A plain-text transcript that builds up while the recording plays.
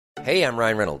Hey, I'm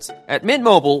Ryan Reynolds. At Mint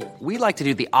Mobile, we like to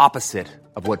do the opposite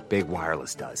of what Big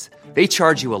Wireless does. They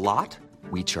charge you a lot,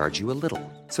 we charge you a little.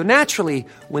 So naturally,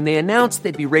 when they announced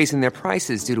they'd be raising their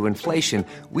prices due to inflation,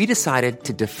 we decided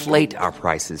to deflate our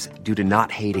prices due to not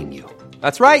hating you.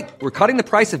 That's right. We're cutting the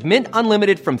price of Mint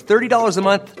Unlimited from $30 a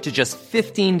month to just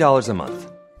 $15 a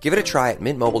month. Give it a try at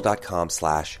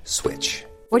mintmobile.com/switch.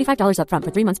 $45 up front for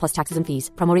 3 months plus taxes and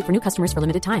fees. Promo rate for new customers for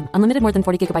limited time. Unlimited more than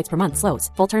 40 gigabytes per month. Slows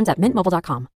full terms at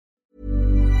mintmobile.com.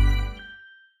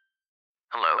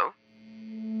 Hello?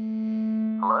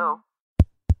 Hello?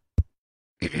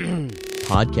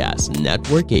 Podcast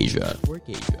Network Asia.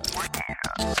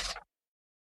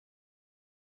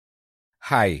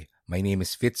 Hi, my name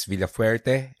is Fitz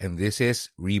Villafuerte, and this is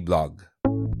Reblog.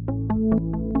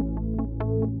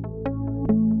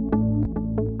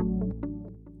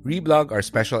 Reblog are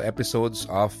special episodes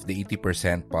of the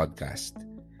 80% podcast.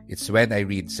 It's when I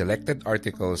read selected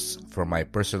articles from my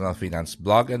personal finance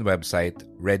blog and website,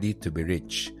 Ready to Be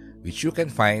Rich, which you can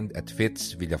find at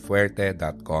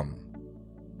fitzvillafuerte.com.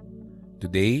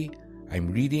 Today,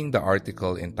 I'm reading the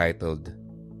article entitled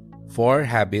 4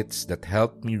 Habits That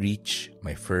Helped Me Reach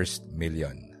My First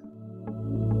Million.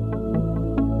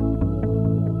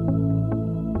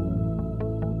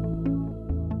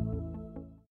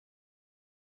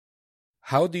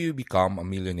 How do you become a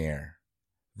millionaire?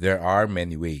 There are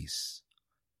many ways.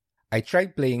 I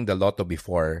tried playing the lotto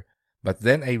before, but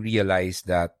then I realized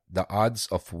that the odds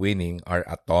of winning are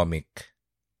atomic.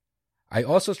 I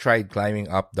also tried climbing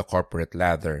up the corporate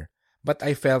ladder, but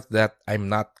I felt that I'm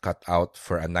not cut out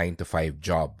for a 9-to-5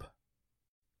 job.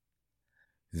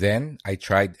 Then I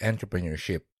tried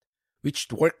entrepreneurship,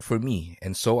 which worked for me,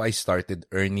 and so I started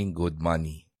earning good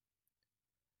money.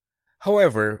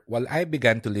 However, while I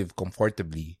began to live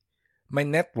comfortably, my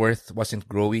net worth wasn't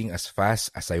growing as fast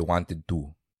as I wanted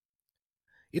to.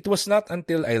 It was not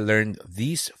until I learned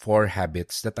these 4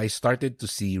 habits that I started to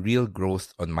see real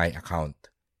growth on my account.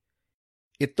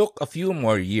 It took a few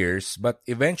more years, but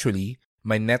eventually,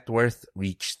 my net worth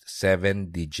reached 7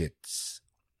 digits.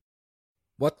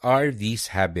 What are these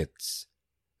habits?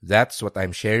 That's what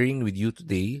I'm sharing with you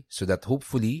today so that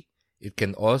hopefully, it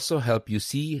can also help you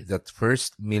see that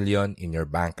first million in your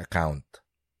bank account.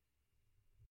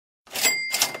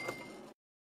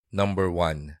 Number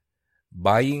 1.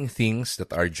 Buying things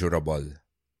that are durable.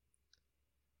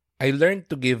 I learned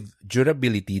to give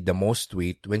durability the most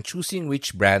weight when choosing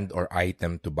which brand or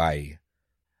item to buy.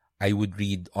 I would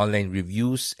read online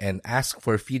reviews and ask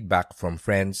for feedback from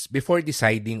friends before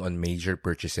deciding on major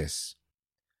purchases.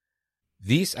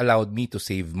 These allowed me to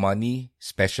save money,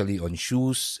 especially on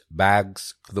shoes,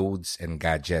 bags, clothes, and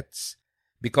gadgets,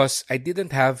 because I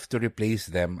didn't have to replace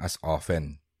them as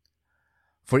often.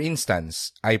 For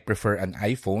instance, I prefer an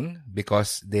iPhone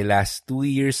because they last 2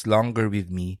 years longer with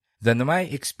me than my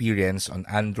experience on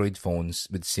Android phones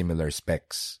with similar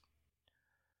specs.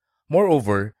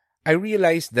 Moreover, I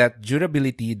realized that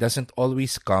durability doesn't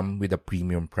always come with a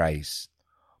premium price.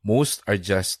 Most are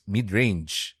just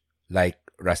mid-range, like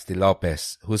Rusty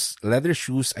Lopez, whose leather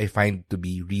shoes I find to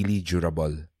be really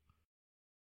durable.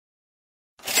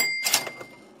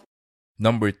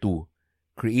 Number 2.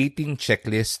 Creating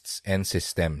checklists and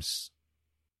systems.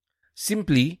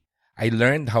 Simply, I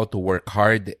learned how to work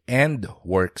hard and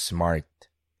work smart.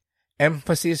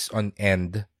 Emphasis on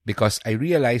 "and" because I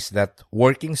realized that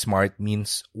working smart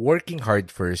means working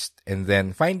hard first and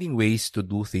then finding ways to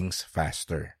do things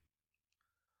faster.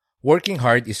 Working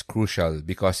hard is crucial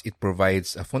because it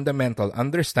provides a fundamental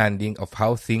understanding of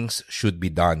how things should be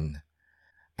done.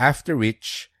 After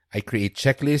which, I create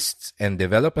checklists and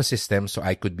develop a system so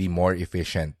I could be more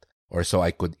efficient, or so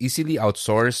I could easily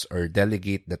outsource or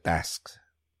delegate the tasks.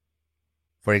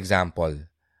 For example,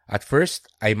 at first,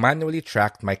 I manually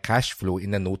tracked my cash flow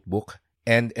in a notebook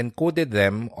and encoded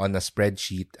them on a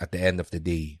spreadsheet at the end of the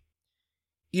day.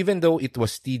 Even though it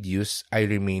was tedious, I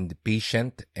remained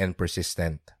patient and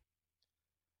persistent.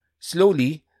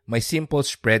 Slowly, my simple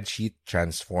spreadsheet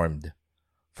transformed.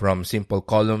 From simple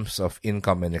columns of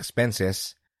income and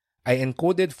expenses, I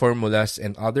encoded formulas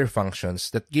and other functions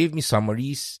that gave me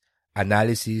summaries,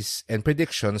 analysis, and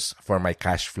predictions for my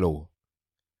cash flow.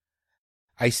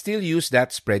 I still use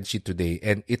that spreadsheet today,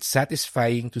 and it's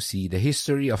satisfying to see the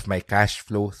history of my cash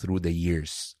flow through the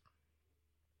years.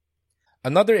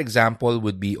 Another example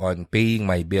would be on paying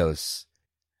my bills.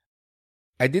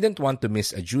 I didn't want to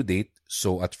miss a due date,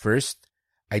 so at first,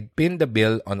 I'd pin the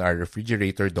bill on our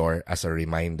refrigerator door as a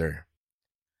reminder.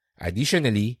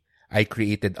 Additionally, I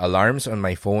created alarms on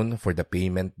my phone for the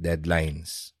payment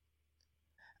deadlines.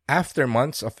 After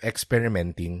months of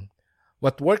experimenting,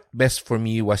 What worked best for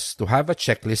me was to have a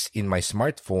checklist in my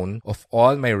smartphone of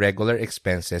all my regular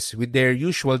expenses with their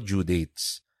usual due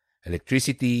dates: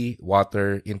 electricity,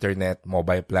 water, internet,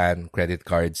 mobile plan, credit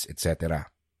cards, etc.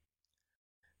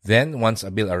 Then, once a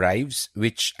bill arrives,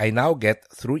 which I now get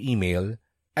through email,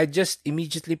 I just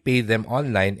immediately pay them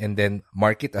online and then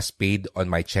mark it as paid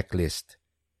on my checklist.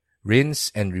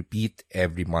 Rinse and repeat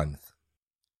every month.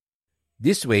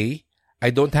 This way,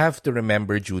 I don't have to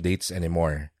remember due dates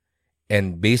anymore.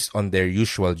 And based on their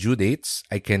usual due dates,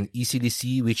 I can easily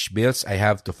see which bills I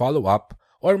have to follow up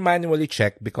or manually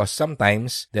check, because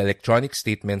sometimes the electronic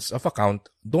statements of account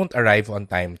don't arrive on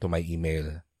time to my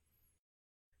email.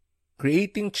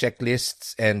 Creating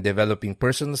checklists and developing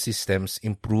personal systems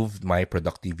improved my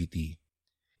productivity.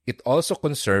 It also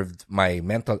conserved my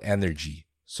mental energy,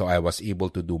 so I was able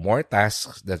to do more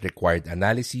tasks that required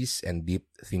analysis and deep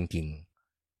thinking.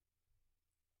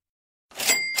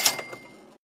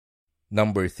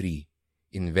 Number 3.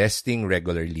 Investing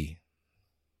regularly.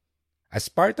 As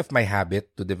part of my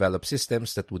habit to develop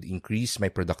systems that would increase my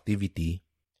productivity,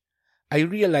 I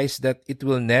realized that it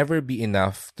will never be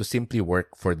enough to simply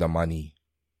work for the money.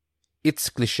 It's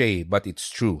cliché, but it's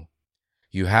true.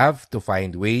 You have to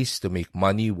find ways to make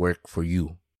money work for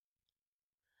you.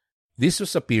 This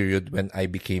was a period when I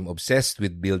became obsessed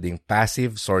with building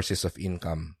passive sources of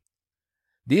income.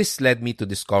 This led me to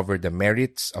discover the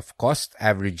merits of cost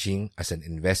averaging as an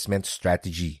investment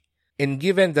strategy. And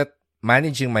given that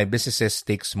managing my businesses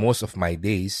takes most of my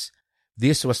days,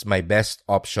 this was my best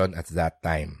option at that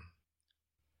time.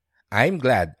 I'm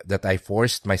glad that I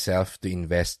forced myself to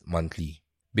invest monthly,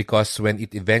 because when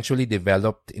it eventually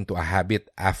developed into a habit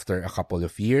after a couple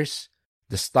of years,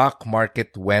 the stock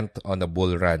market went on a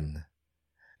bull run.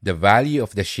 The value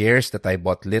of the shares that I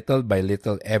bought little by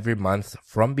little every month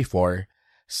from before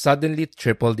suddenly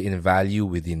tripled in value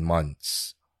within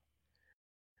months.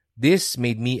 This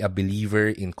made me a believer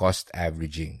in cost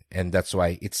averaging, and that's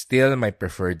why it's still my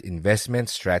preferred investment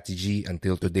strategy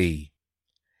until today.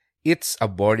 It's a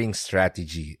boring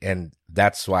strategy, and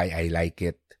that's why I like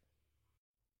it.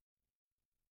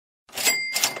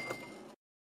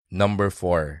 Number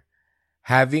 4.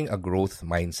 Having a growth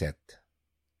mindset.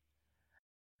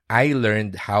 I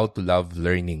learned how to love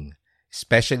learning,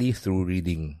 especially through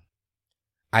reading.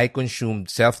 I consumed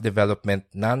self-development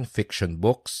non-fiction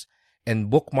books and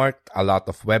bookmarked a lot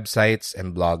of websites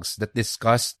and blogs that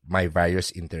discussed my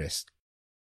various interests.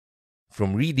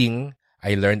 From reading,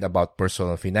 I learned about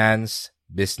personal finance,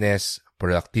 business,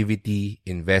 productivity,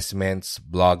 investments,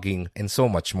 blogging, and so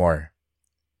much more.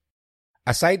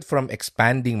 Aside from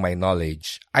expanding my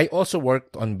knowledge, I also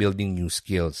worked on building new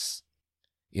skills.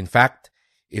 In fact,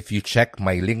 if you check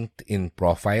my LinkedIn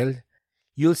profile,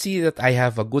 you'll see that I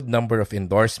have a good number of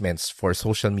endorsements for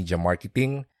social media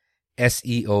marketing,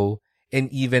 SEO,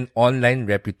 and even online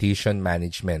reputation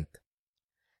management.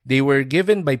 They were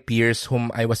given by peers whom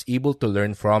I was able to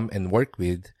learn from and work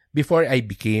with before I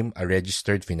became a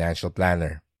registered financial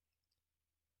planner.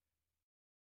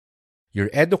 Your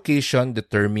education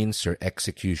determines your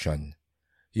execution.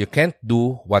 You can't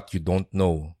do what you don't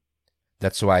know.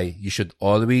 That's why you should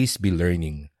always be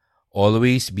learning,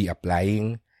 always be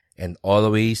applying, and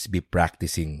always be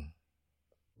practicing.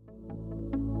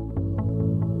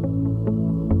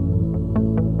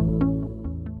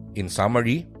 In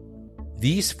summary,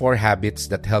 these 4 habits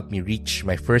that helped me reach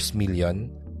my first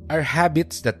million are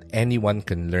habits that anyone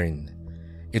can learn.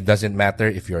 It doesn't matter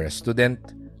if you're a student,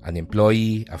 an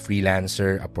employee, a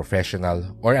freelancer, a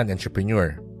professional, or an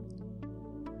entrepreneur.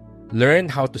 Learn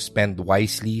how to spend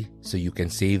wisely so you can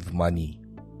save money.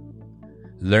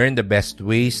 Learn the best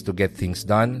ways to get things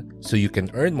done so you can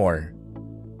earn more.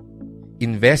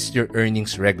 Invest your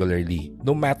earnings regularly,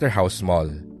 no matter how small,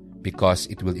 because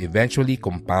it will eventually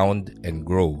compound and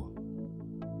grow.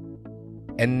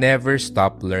 And never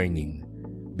stop learning,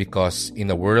 because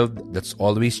in a world that's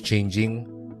always changing,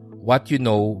 what you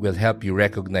know will help you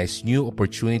recognize new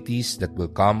opportunities that will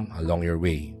come along your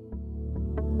way.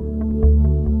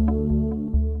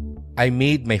 I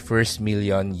made my first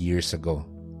million years ago.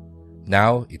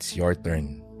 Now it's your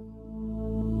turn.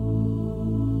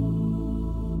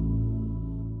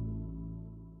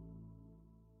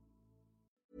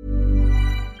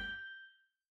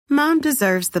 Mom Mom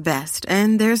deserves the best,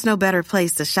 and there's no better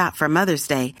place to shop for Mother's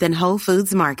Day than Whole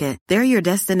Foods Market. They're your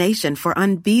destination for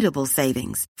unbeatable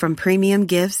savings, from premium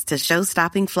gifts to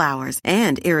show-stopping flowers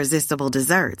and irresistible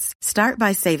desserts. Start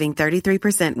by saving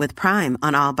 33% with Prime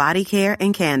on all body care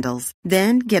and candles.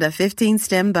 Then get a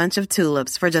 15-stem bunch of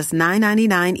tulips for just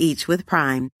 $9.99 each with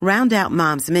Prime. Round out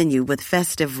Mom's menu with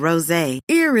festive rosé,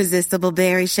 irresistible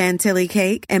berry chantilly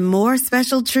cake, and more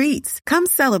special treats. Come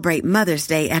celebrate Mother's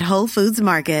Day at Whole Foods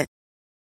Market.